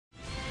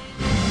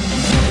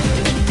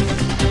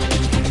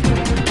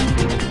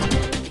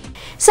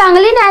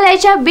सांगली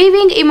न्यायालयाच्या बी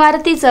विंग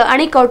इमारतीचं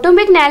आणि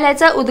कौटुंबिक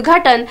न्यायालयाचं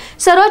उद्घाटन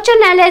सर्वोच्च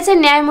न्यायालयाचे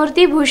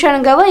न्यायमूर्ती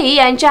भूषण गवई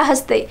यांच्या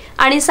हस्ते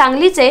आणि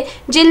सांगलीचे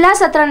जिल्हा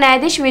सत्र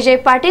न्यायाधीश विजय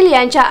पाटील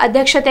यांच्या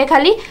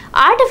अध्यक्षतेखाली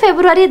 8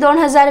 फेब्रुवारी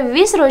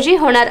 2020 रोजी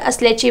होणार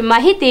असल्याची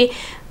माहिती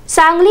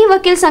सांगली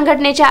वकील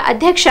संघटनेच्या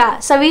अध्यक्षा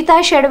सविता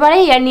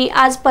शेडबाळे यांनी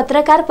आज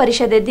पत्रकार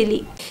परिषदेत दिली।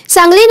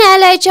 सांगली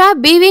न्यायालयाच्या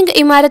बी विंग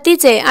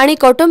इमारतीचे आणि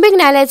कौटुंबिक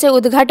न्यायालयाचे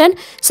उद्घाटन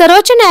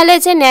सर्वोच्च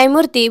न्यायालयाचे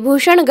न्यायमूर्ती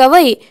भूषण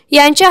गवई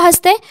यांच्या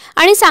हस्ते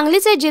आणि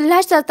सांगलीचे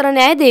जिल्हा सत्र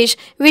न्यायाधीश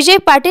विजय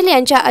पाटील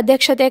यांच्या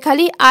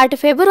अध्यक्षतेखाली 8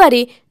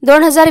 फेब्रुवारी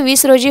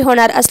 2020 रोजी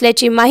होणार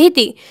असल्याची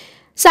माहिती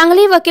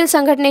सांगली वकील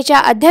संघटनेच्या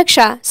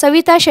अध्यक्षा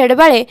सविता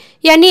शेडबाळे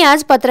यांनी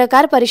आज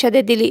पत्रकार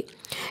परिषदेत दिली।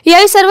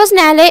 यावेळी सर्वच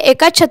न्यायालये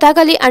एकाच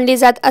छताखाली आणली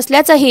जात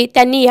असल्याचंही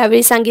त्यांनी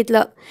यावेळी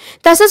सांगितलं।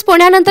 तसंच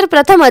पुण्यानंतर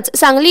प्रथमच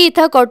सांगली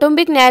इथं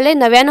कौटुंबिक न्यायालय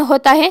नव्यानं होत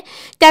आहे,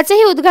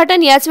 त्याचेही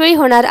उद्घाटन याच वेळी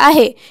होणार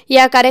आहे।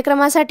 या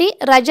कार्यक्रमासाठी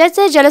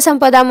राज्याचे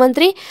जलसंपदा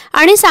मंत्री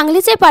आणि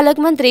सांगलीचे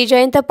पालकमंत्री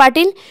जयंत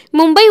पाटील,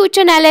 मुंबई उच्च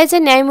न्यायालयाचे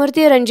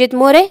न्यायमूर्ती रणजित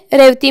मोरे,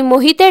 रेवती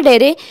मोहिते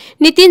डेरे,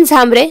 नितीन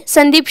झांबरे,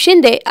 संदीप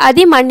शिंदे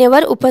आदी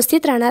मान्यवर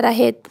उपस्थित राहणार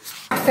आहेत।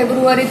 8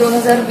 फेब्रुवारी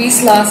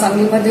 2020 ला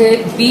सांगलीमध्ये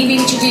बी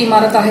विंगची जी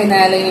इमारत आहे,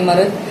 न्यायालयीन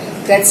इमारत,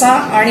 त्याचा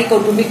आणि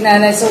कौटुंबिक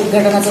न्यायालयाचा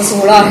उद्घाटनाचा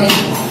सोहळा आहे।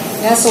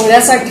 या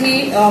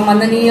सोहळ्यासाठी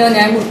माननीय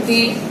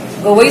न्यायमूर्ती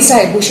गवई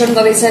साहेब, भूषण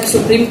गवई साहेब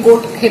सुप्रीम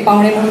कोर्ट हे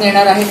पाहुणे म्हणून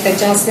येणार आहेत,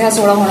 त्यांच्या हस्ते हा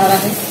सोहळा होणार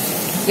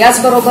आहे।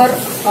 याचबरोबर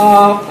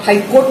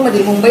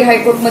हायकोर्टमधील, मुंबई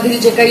हायकोर्टमधील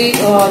जे काही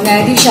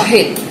न्यायाधीश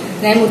आहेत,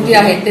 न्यायमूर्ती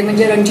आहेत, ते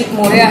म्हणजे रणजित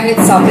मोरे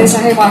आहेत, सांबरे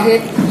साहेब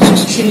आहेत,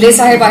 शिंदे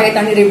साहेब आहेत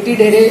आणि रेवती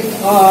डेरे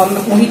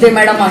मोहिते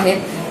मॅडम आहेत।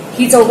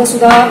 ही चौघं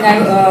सुद्धा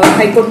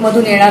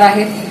हायकोर्टमधून येणार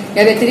आहेत।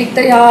 या व्यतिरिक्त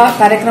या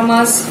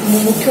कार्यक्रमास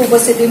मुख्य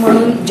उपस्थिती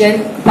म्हणून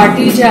जयंत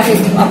पाटील जे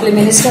आहेत आपले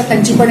मिनिस्टर,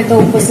 त्यांची पण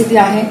इथं उपस्थिती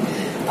आहे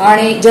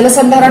आणि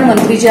जलसंधारण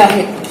मंत्री जे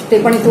आहेत ते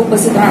पण इथं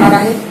उपस्थित राहणार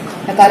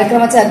आहेत। या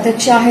कार्यक्रमाचे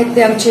अध्यक्ष आहेत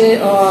ते आमचे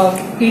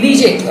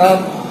पीडीजे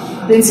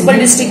प्रिन्सिपल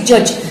डिस्ट्रिक्ट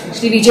जज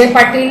श्री विजय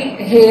पाटील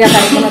हे या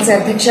कार्यक्रमाचे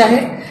अध्यक्ष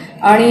आहेत।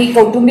 आणि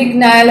कौटुंबिक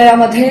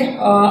न्यायालयामध्ये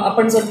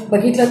आपण जर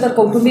बघितलं तर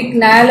कौटुंबिक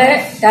न्यायालय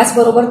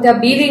त्याचबरोबर त्या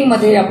बी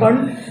विंगमध्ये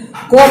आपण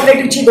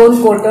कोऑपरेटिव्हची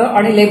 2 कोर्ट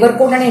आणि लेबर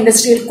कोर्ट आणि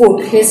इंडस्ट्रियल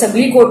कोर्ट हे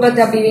सगळी कोर्ट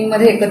त्या बी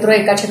विंगमध्ये एकत्र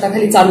एका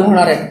छताखाली चालू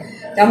होणार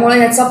आहेत। त्यामुळे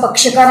याचा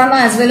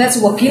पक्षकारांना ॲज वेल ॲज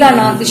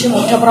वकिलांना अतिशय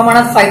मोठ्या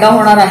प्रमाणात फायदा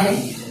होणार आहे।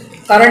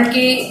 कारण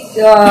की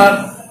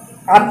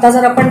आता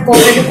जर आपण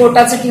कोऑपरेटिव्ह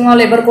कोर्टाचं किंवा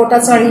लेबर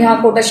कोर्टाचं आणि ह्या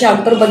कोर्टाशी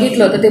अंतर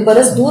बघितलं तर ते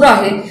बरंच दूर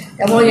आहे।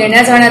 त्यामुळे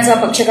येण्या जाण्याचा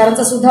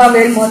पक्षकारांचा सुद्धा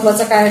वेळ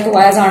महत्त्वाचा काय आहे तो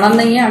वाया जाणार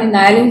नाहीये आणि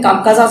न्यायालयीन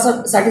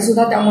कामकाजासाठी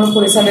सुद्धा त्यामुळे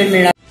पुरेसा वेळ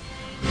मिळणार।